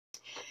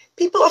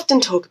People often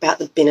talk about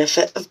the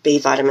benefit of B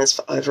vitamins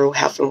for overall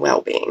health and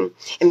well-being,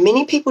 and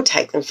many people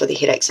take them for their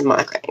headaches and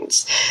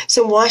migraines.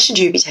 So why should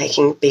you be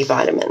taking B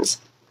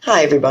vitamins?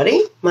 Hi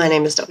everybody, my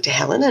name is Dr.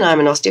 Helen and I'm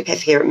an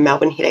osteopath here at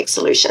Melbourne Headache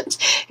Solutions,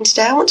 and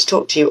today I want to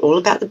talk to you all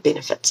about the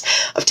benefits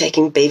of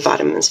taking B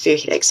vitamins for your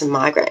headaches and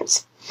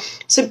migraines.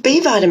 So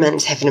B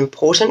vitamins have an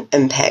important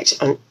impact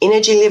on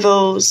energy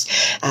levels,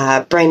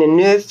 brain and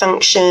nerve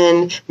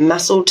function,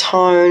 muscle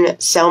tone,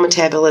 cell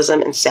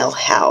metabolism and cell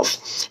health.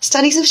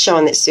 Studies have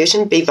shown that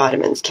certain B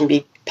vitamins can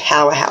be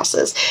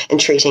powerhouses in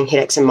treating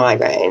headaches and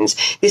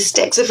migraines. There's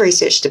stacks of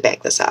research to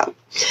back this up.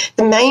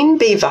 The main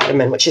B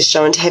vitamin, which is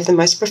shown to have the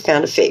most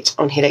profound effect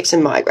on headaches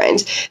and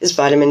migraines, is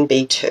vitamin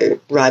B2,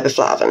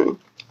 riboflavin.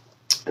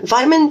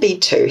 Vitamin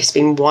B2 has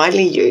been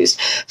widely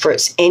used for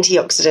its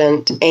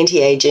antioxidant,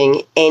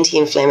 anti-aging,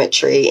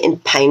 anti-inflammatory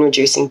and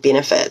pain-reducing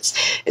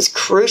benefits. It's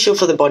crucial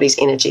for the body's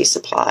energy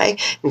supply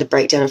and the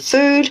breakdown of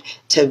food,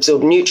 to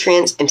absorb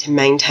nutrients and to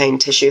maintain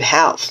tissue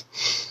health.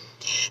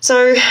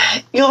 So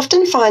you'll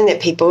often find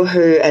that people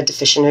who are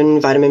deficient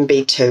in vitamin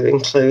B2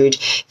 include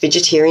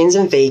vegetarians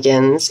and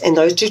vegans, and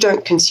those who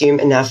don't consume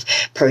enough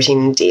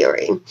protein and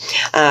dairy.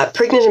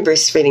 Pregnant and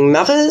breastfeeding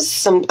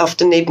mothers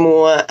often need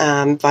more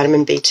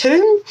vitamin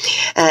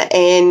B2,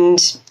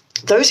 and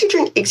those who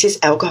drink excess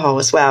alcohol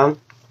as well.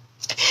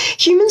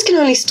 Humans can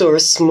only store a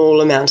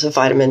small amount of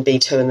vitamin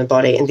B2 in the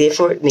body, and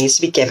therefore it needs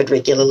to be gathered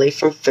regularly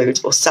from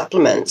foods or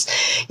supplements.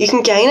 You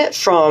can gain it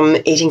from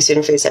eating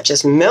certain foods such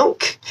as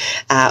milk,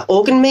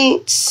 organ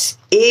meats,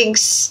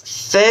 eggs,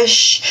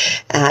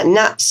 fish,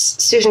 nuts,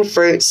 certain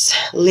fruits,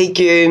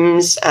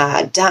 legumes,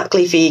 dark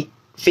leafy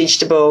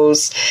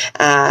vegetables,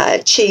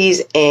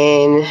 cheese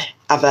and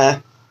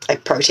other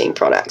protein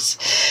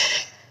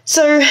products.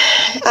 So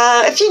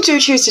if you do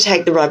choose to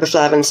take the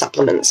riboflavin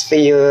supplements for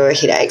your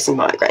headaches and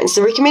migraines,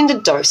 the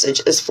recommended dosage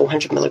is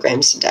 400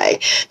 milligrams a day.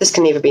 This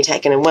can either be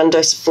taken in one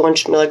dose of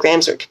 400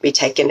 milligrams or it can be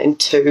taken in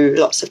 2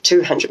 lots of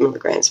 200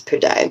 milligrams per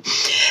day.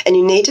 And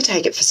you need to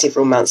take it for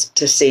several months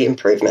to see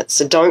improvements,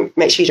 so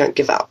make sure you don't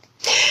give up.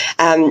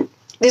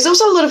 There's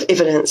also a lot of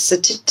evidence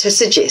to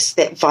suggest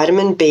that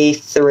vitamin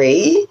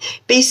B3,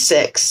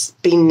 B6,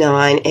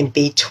 B9 and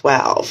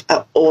B12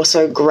 are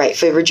also great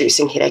for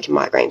reducing headache and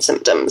migraine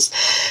symptoms.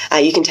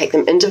 You can take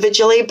them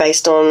individually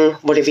based on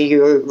whatever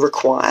you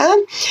require,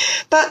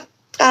 but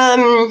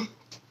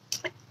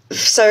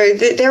so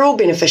they're all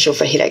beneficial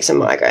for headaches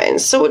and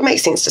migraines, so it would make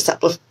sense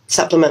to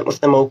supplement with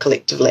them all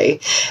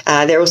collectively.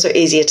 They're also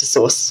easier to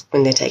source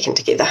when they're taken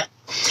together.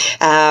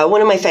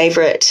 One of my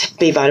favourite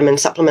B vitamin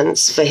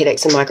supplements for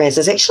headaches and migraines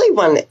is actually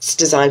one that's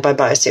designed by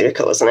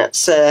Bioceuticals, and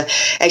it's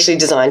actually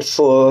designed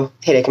for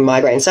headache and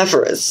migraine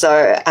sufferers.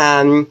 So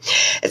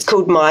it's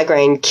called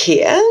Migraine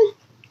Care.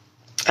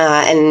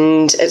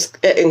 And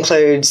it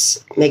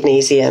includes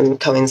magnesium,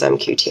 coenzyme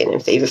Q10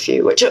 and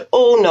feverfew, which are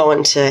all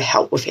known to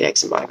help with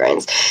headaches and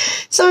migraines.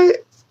 So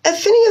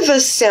if any of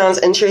this sounds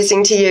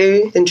interesting to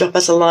you, then drop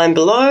us a line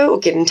below or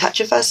get in touch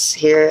with us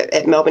here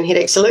at Melbourne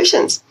Headache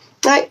Solutions.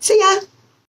 All right, see ya.